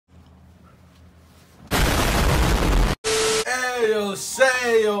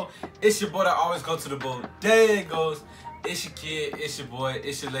Say yo, it's your boy that always go to the bodegas. It's your kid, it's your boy,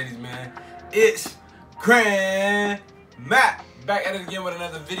 it's your ladies, man. It's Grand Matt, back at it again with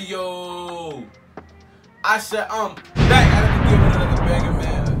another video. I said I'm back at it again with another banger,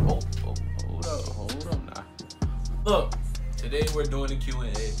 man. Hold up now. Look, today we're doing the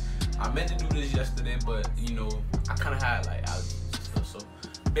Q&A. I meant to do this yesterday, but you know, I kind of had like stuff. So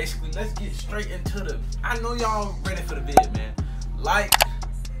basically, let's get straight into the. I know y'all ready for the vid, man. Like,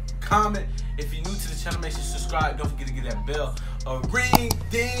 comment. If you're new to the channel, make sure you subscribe. Don't forget to get that bell a ring,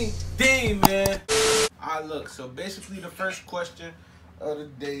 ding, man. Alright, look. So basically, the first question of the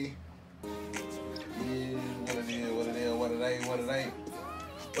day is what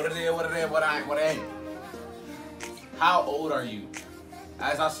it ain't. How old are you?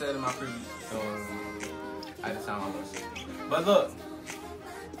 As I said in my previous, at the time I was. But look,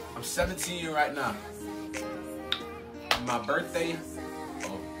 I'm 17 right now. My birthday,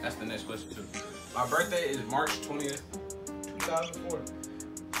 oh, that's the next question too. My birthday is March 20th, 2004.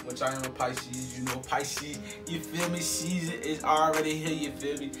 Which I am a Pisces, you know, Pisces, you feel me? Season is already here, you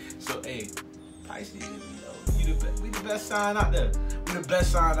feel me? So, hey, Pisces, you know, we the best sign out there. We the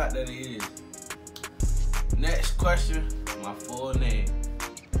best sign out there is. Next question, my full name.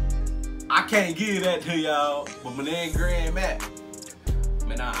 I can't give that to y'all, but my name Grand Matt.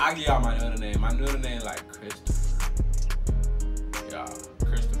 Man, I give y'all my other name. My other name like Christopher. Y'all,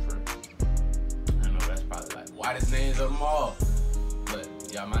 Christopher. I know that's probably like whitest names of them all. But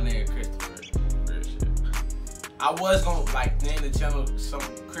yeah, my name is Christopher. Real shit. I was gonna like name the channel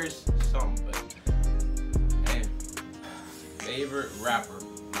something Chris something, but hey, favorite rapper.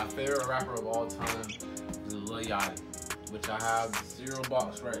 My favorite rapper of all time is Lil Yachty, which I have the cereal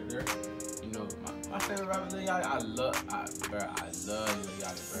box right there. You know, my favorite rapper Lil Yachty. I love Lil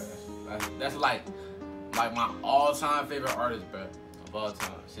Yachty, bro. That's like my all-time favorite artist, bro, of all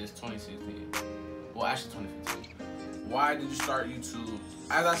time since 2016. Well, actually 2015. Why did you start YouTube?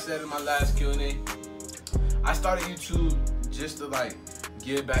 As I said in my last Q&A, I started YouTube just to like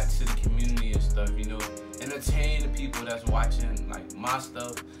give back to the community and stuff, you know, entertain the people that's watching like my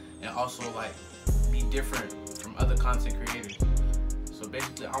stuff, and also like be different from other content creators. So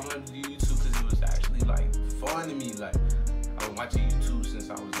basically, I wanted to do YouTube because it was actually like fun to me. Like, I've been watching YouTube since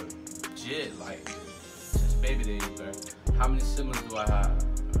I was a kid, like since baby days, bro. How many siblings do I have?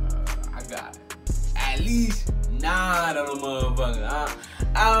 I got at least 9 of them motherfuckers.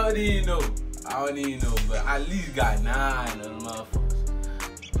 I don't even know, but I at least got 9 of them motherfuckers.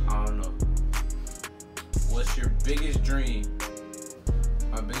 I don't know. What's your biggest dream?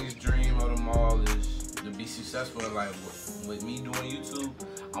 My biggest dream of them all is to be successful in life. With me doing YouTube,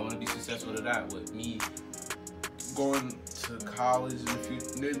 I want to be successful at that. With me going to college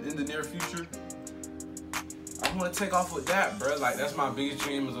in the near future, I want to take off with that, bro. Like, that's my biggest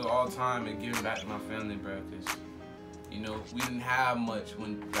dream of all time, and giving back to my family, bro. Because, you know, we didn't have much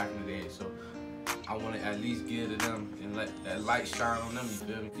back in the day, so I want to at least give to them and let that light shine on them, you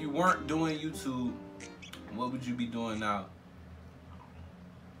feel me? If you weren't doing YouTube, what would you be doing now?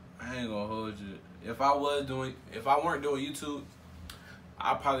 I ain't gonna hold you. If I weren't doing YouTube,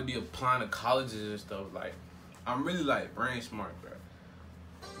 I'd probably be applying to colleges and stuff. Like, I'm really like brain smart, bro.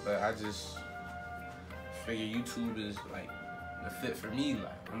 But I just figure YouTube is like the fit for me.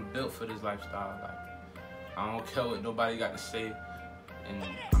 Like, I'm built for this lifestyle. Like, I don't care what nobody got to say, and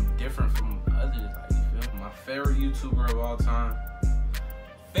I'm different from others. Like, you feel me? My favorite YouTuber of all time.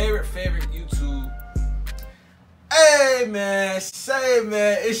 Favorite YouTube. Hey man,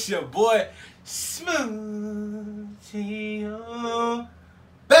 it's your boy Smooth T.O.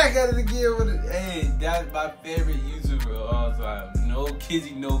 Back at it again with it. Hey, that's my favorite YouTuber of all time. No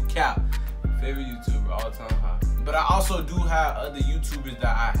kizzy, no cap. Favorite YouTuber of all time high. But I also do have other YouTubers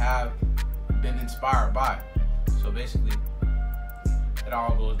that I have been inspired by. So basically, it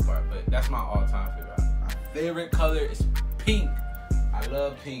all goes apart. But that's my all-time favorite. My favorite color is pink. I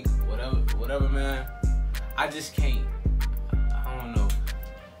love pink. Whatever, man. I just can't. I don't know.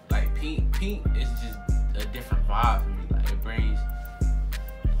 Like, pink is just a different vibe for me. Like, it brings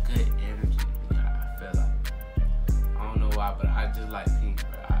good energy. I feel like. I don't know why, but I just like pink,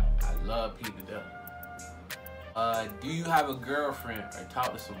 bro. I love pink to death. Do you have a girlfriend or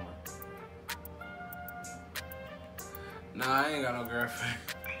talk to someone? Nah, I ain't got no girlfriend.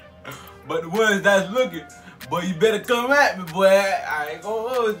 But the ones that's looking, boy, you better come at me, boy. I ain't gonna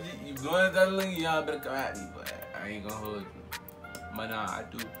hold you. You ones that's looking, y'all better come at me, boy. I ain't gonna hold you. But nah,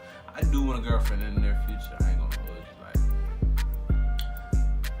 I do want a girlfriend in the near future. I ain't gonna hold you.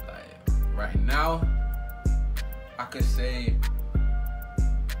 Like right now, I could say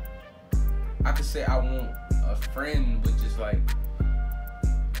I could say I want a friend with just like,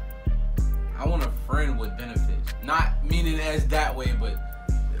 I want a friend with benefits. Not meaning as that way, but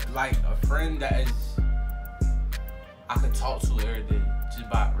like a friend that is, I could talk to every day just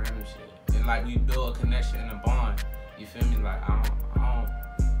about random shit. And like we build a connection and a bond. You feel me? Like I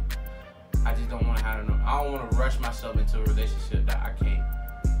just don't want to have I don't want to rush myself into a relationship that I can't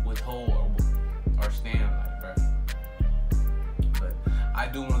withhold or stand like, bro. But I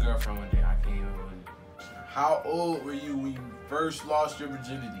do want a girlfriend one day. I can't even hold it. How old were you when you first lost your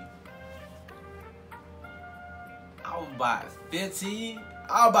virginity? I was about 15.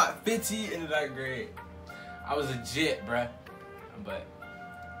 I was about 15 in the 9th grade. I was a jit, bruh. But,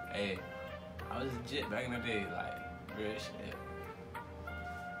 hey, I was a jit back in the day. Like, real shit.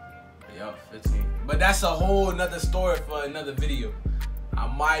 But, yo, 15. But that's a whole nother story for another video. I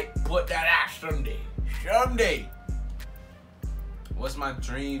might put that out someday. Someday. What's my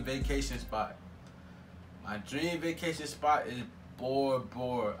dream vacation spot? My dream vacation spot is Bora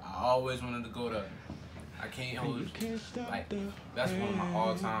Bora. I always wanted to go there. I can't hold it. Like, that's one of my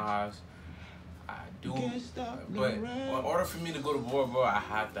all-time highs. I do, but in order for me to go to Bora Bora, I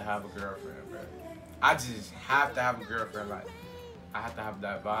have to have a girlfriend, bro. I just have to have a girlfriend. Like, I have to have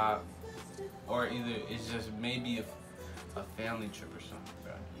that vibe, or either it's just maybe a family trip or something,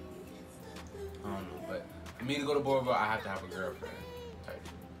 bro. I don't know, but for me to go to Bora Bora, I have to have a girlfriend type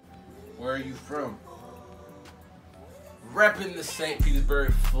shit. Where are you from? Repping the St.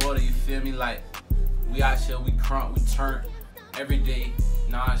 Petersburg, Florida. You feel me? Like, we out here, we crunk, we turn every day,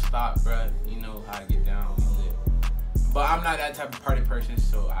 non-stop, bruh. You know how to get down, we live. But I'm not that type of party person,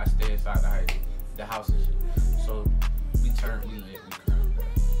 so I stay inside the house and shit. So we turn, we live, we crunk,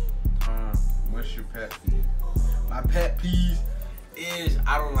 bruh. What's your pet peeve? My pet peeve is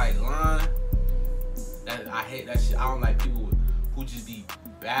I don't like lying. I hate that shit. I don't like people who just be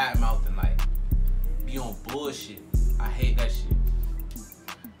bad-mouthing, like, be on bullshit. I hate that shit.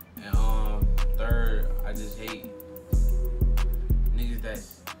 And third, I just hate niggas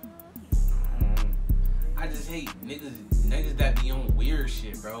that's I just hate niggas that be on weird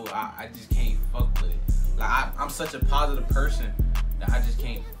shit, bro. I just can't fuck with it. Like I'm such a positive person that I just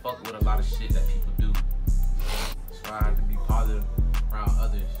can't fuck with a lot of shit that people do. So I have to be positive around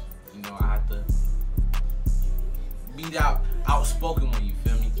others. You know, I have to be outspoken when you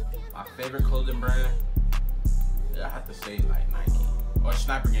feel me. My favorite clothing brand, I have to say like Nike or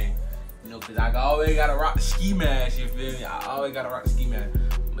Sniper Gang. You know, cause I always gotta rock the ski mask, you feel me? I always gotta rock the ski mask.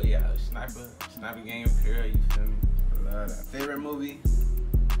 But yeah, Sniper Gang Imperial, you feel me? I love that. Favorite movie?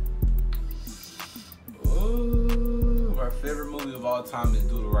 Ooh, my favorite movie of all time is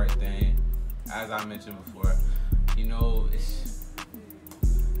Do the Right Thing. As I mentioned before, you know, it's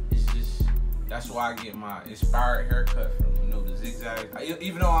just, that's why I get my inspired haircut from, you know, the zigzag.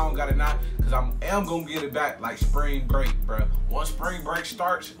 Even though I don't got it now, cause I am gonna get it back like spring break, bro. Once spring break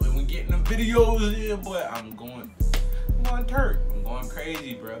starts, when we get in the videos, yeah, boy, I'm going turd. I'm going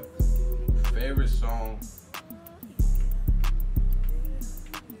crazy, bro. Favorite song,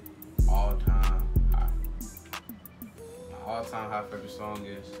 all time high. My all time high favorite song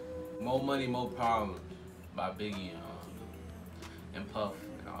is More Money, More Problems by Biggie and Puff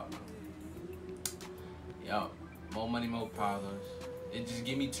and all that. Yo, More Money, More Problems. It just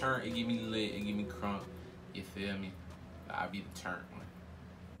give me turn, it give me lit, it give me crunk. You feel me? I be the turn one.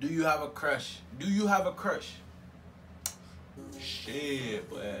 Do you have a crush? Do you have a crush? Shit,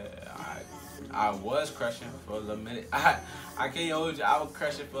 but I was crushing for a little minute. I can't hold you. I was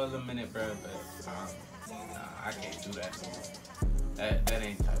crushing for a little minute, bro. But nah, I can't do that. That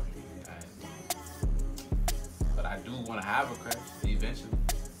ain't type of me. But I do want to have a crush eventually.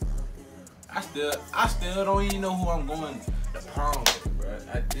 I still don't even know who I'm going to prom with, bro.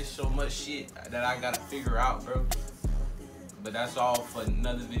 There's so much shit that I gotta figure out, bro. But that's all for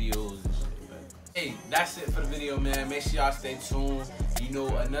another videos and shit, bro. Hey, that's it for the video, man. Make sure y'all stay tuned. You know,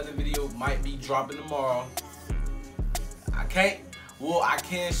 another video might be dropping tomorrow. I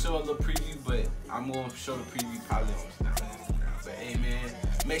can show a little preview, but I'm gonna show the preview probably on Instagram. But hey, man,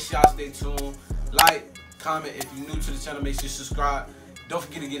 make sure y'all stay tuned. Like, comment. If you're new to the channel, make sure you subscribe. Don't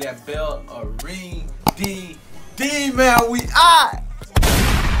forget to get that bell a ring. Ding, man, we out.